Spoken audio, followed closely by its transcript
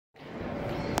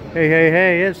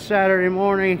Hey, it's Saturday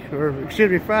morning, or excuse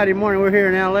me, Friday morning. We're here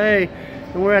in LA,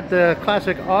 and we're at the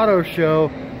Classic Auto Show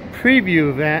preview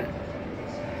event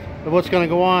of what's going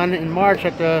to go on in March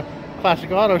at the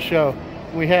Classic Auto Show.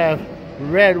 We have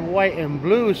red, white, and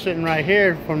blue sitting right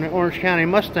here from the Orange County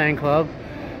Mustang Club.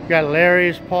 We got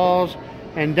Larry's, Paul's,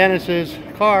 and Dennis's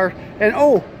car. And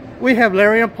oh, we have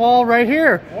Larry and Paul right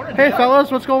here. Morning, hey,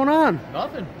 fellas, what's going on?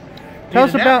 Nothing. Tell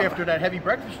us about after that heavy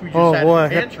breakfast we just had boy, in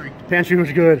the pantry. The pantry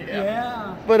was good.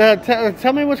 Yeah. But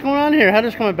tell me what's going on here. How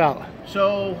did this come about?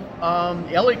 So,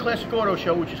 the LA Classic Auto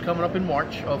Show, which is coming up in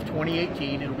March of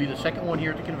 2018, it'll be the second one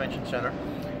here at the Convention Center.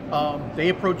 They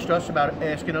approached us about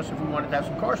asking us if we wanted to have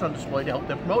some cars on display to help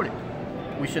them promote it.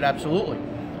 We said absolutely.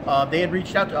 They had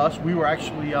reached out to us. We were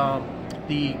actually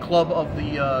the club of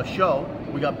the show.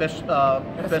 We got best club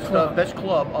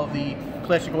of the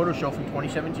Classic Auto Show from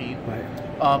 2017. Right.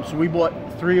 So we bought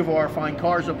 3 of our fine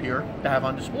cars up here to have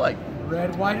on display.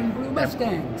 Red, white, and blue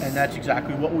Mustangs. And that's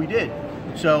exactly what we did.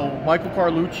 So Michael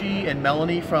Carlucci and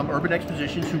Melanie from Urban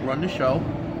Expositions, who run the show,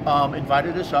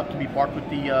 invited us up to be parked with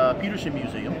the Peterson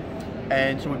Museum.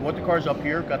 And so we brought the cars up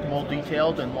here, got them all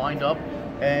detailed and lined up,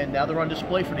 and now they're on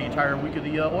display for the entire week of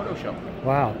the auto show.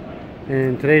 Wow.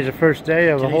 And today's the first day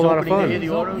of a whole lot of fun. Today's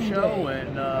the auto show,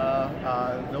 and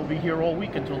they'll be here all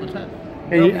week until the 10th.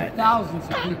 There'll be thousands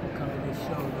of people coming to this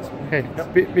show this week.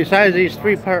 Hey, besides these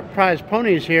 3 prize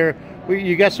ponies here,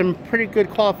 you got some pretty good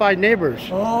qualified neighbors.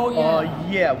 Oh, yeah.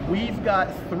 Yeah, we've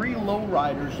got 3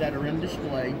 lowriders that are in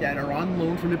display that are on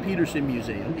loan from the Peterson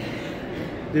Museum.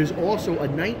 There's also a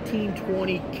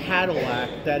 1920 Cadillac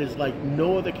that is like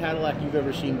no other Cadillac you've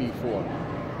ever seen before.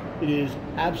 It is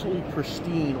absolutely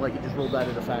pristine, like it just rolled out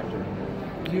of the factory.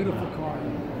 Beautiful car.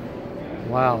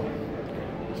 Wow.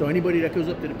 So anybody that goes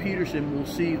up to the Peterson will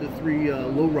see the 3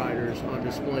 lowriders on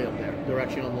display up there. They're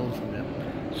actually on loan from them.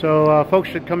 So folks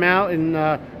should come out, and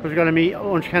we're going to meet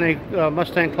Orange County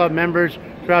Mustang Club members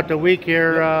throughout the week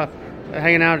here,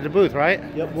 hanging out at the booth, right?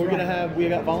 Yep, we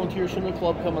got volunteers from the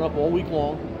club coming up all week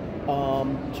long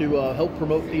to help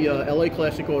promote the LA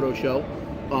Classic Auto Show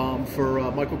for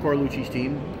Michael Carlucci's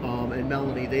team and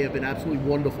Melanie. They have been absolutely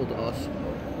wonderful to us,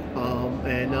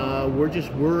 and we're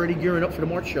already gearing up for the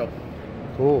March show.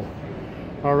 Cool.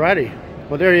 Alrighty.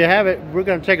 Well, there you have it. We're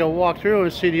going to take a walk through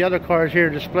and see the other cars here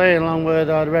displayed, along with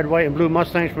the red, white, and blue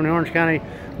Mustangs from the Orange County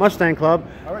Mustang Club.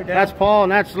 All right, Dan. That's Paul,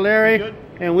 and that's Larry.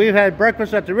 And we've had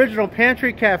breakfast at the original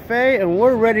Pantry Cafe, and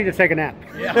we're ready to take a nap.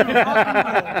 Yeah.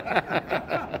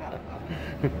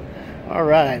 All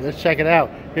right, let's check it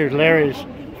out. Here's Larry's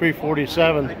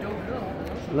 347.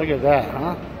 Look at that,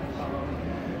 huh?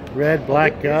 Red,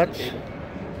 black guts.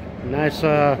 Nice,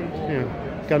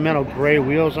 gunmetal gray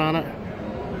wheels on it.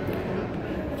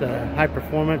 High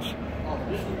performance.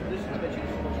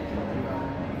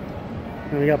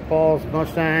 And we got Paul's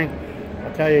Mustang.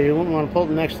 I'll tell you, you wouldn't want to pull it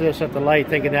next to this at the light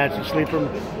thinking that's a sleeper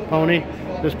pony.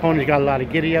 This pony's got a lot of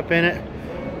giddy up in it,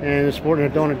 and it's sporting a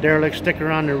donut derelict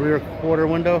sticker on the rear quarter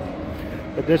window.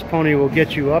 But this pony will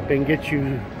get you up and get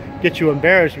you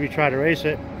embarrassed if you try to race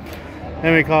it.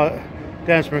 Then we call it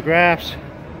Dennis McGrath's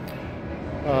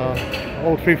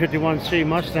old 351C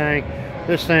Mustang.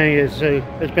 This thing is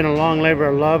it's been a long labor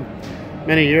of love.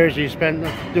 Many years he spent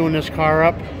doing this car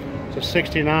up. It's a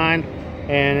 69,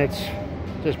 and it's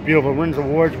just beautiful. Wins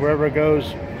awards wherever it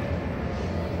goes.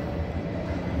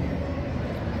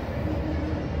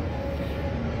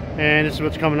 And this is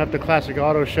what's coming up, the Classic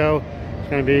Auto Show. It's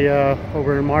going to be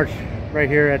over in March right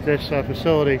here at this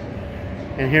facility.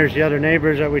 And here's the other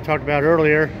neighbors that we talked about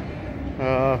earlier,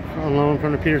 on loan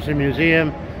from the Peterson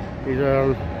Museum. These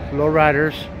are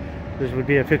lowriders. This would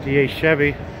be a 58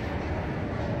 Chevy.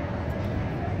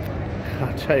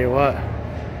 I'll tell you what,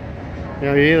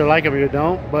 you either like them or you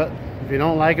don't, but if you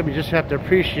don't like them, you just have to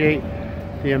appreciate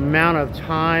the amount of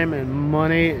time and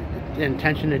money and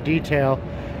attention to detail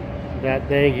that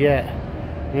they get.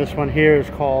 And this one here is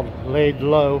called Laid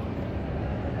Low.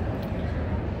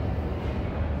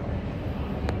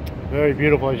 Very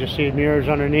beautiful. As you see, mirrors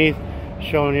underneath,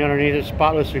 showing the underneath is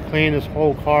spotlessly clean. This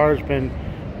whole car has been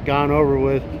gone over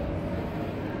with.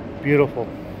 Beautiful.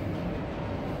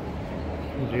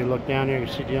 As you look down here, you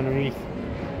can see the underneath.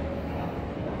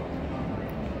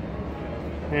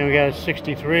 And we got a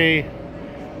 63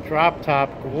 drop top,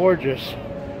 gorgeous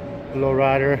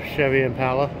lowrider Chevy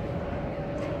Impala.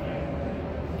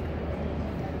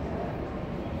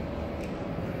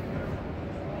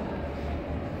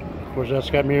 Of course,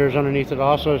 that's got mirrors underneath it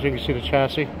also, so you can see the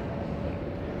chassis.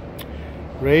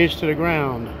 Raised to the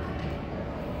ground.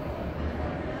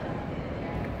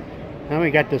 Now we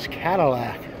got this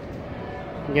Cadillac,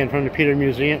 again from the Peterson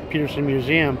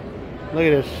Museum. Look at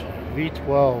this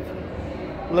V12.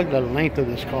 Look at the length of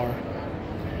this car.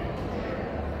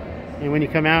 And when you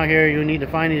come out here, you need to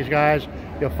find these guys.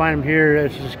 You'll find them here.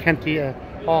 This is Kentia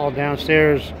Hall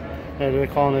downstairs. They're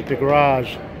calling it the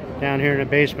garage. Down here in the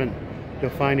basement,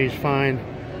 you'll find these fine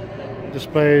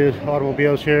displayed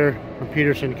automobiles here from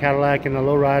Peterson, Cadillac, and the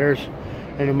lowriders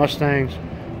and the Mustangs.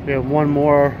 We have one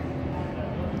more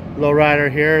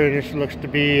lowrider here, and this looks to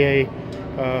be a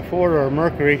Ford or a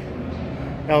Mercury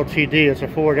LTD. It's a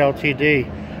Ford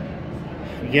LTD.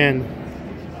 Again,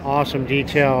 awesome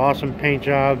detail, awesome paint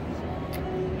job,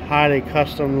 highly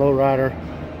custom lowrider.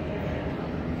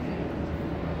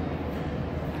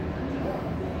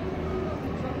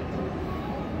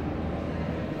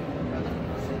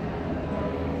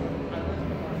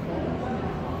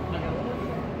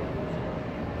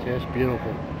 Just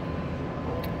beautiful.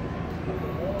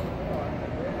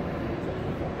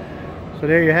 So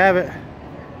there you have it.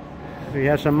 We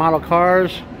have some model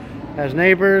cars as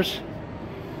neighbors.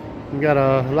 We got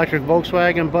a electric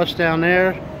Volkswagen bus down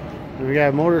there. And we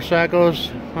got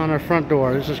motorcycles on our front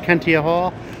door. This is Kentia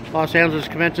Hall, Los Angeles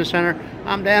Convention Center.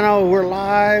 I'm Dano. We're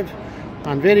live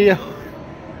on video,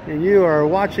 and you are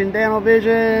watching Dano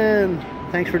Vision.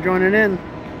 Thanks for joining in.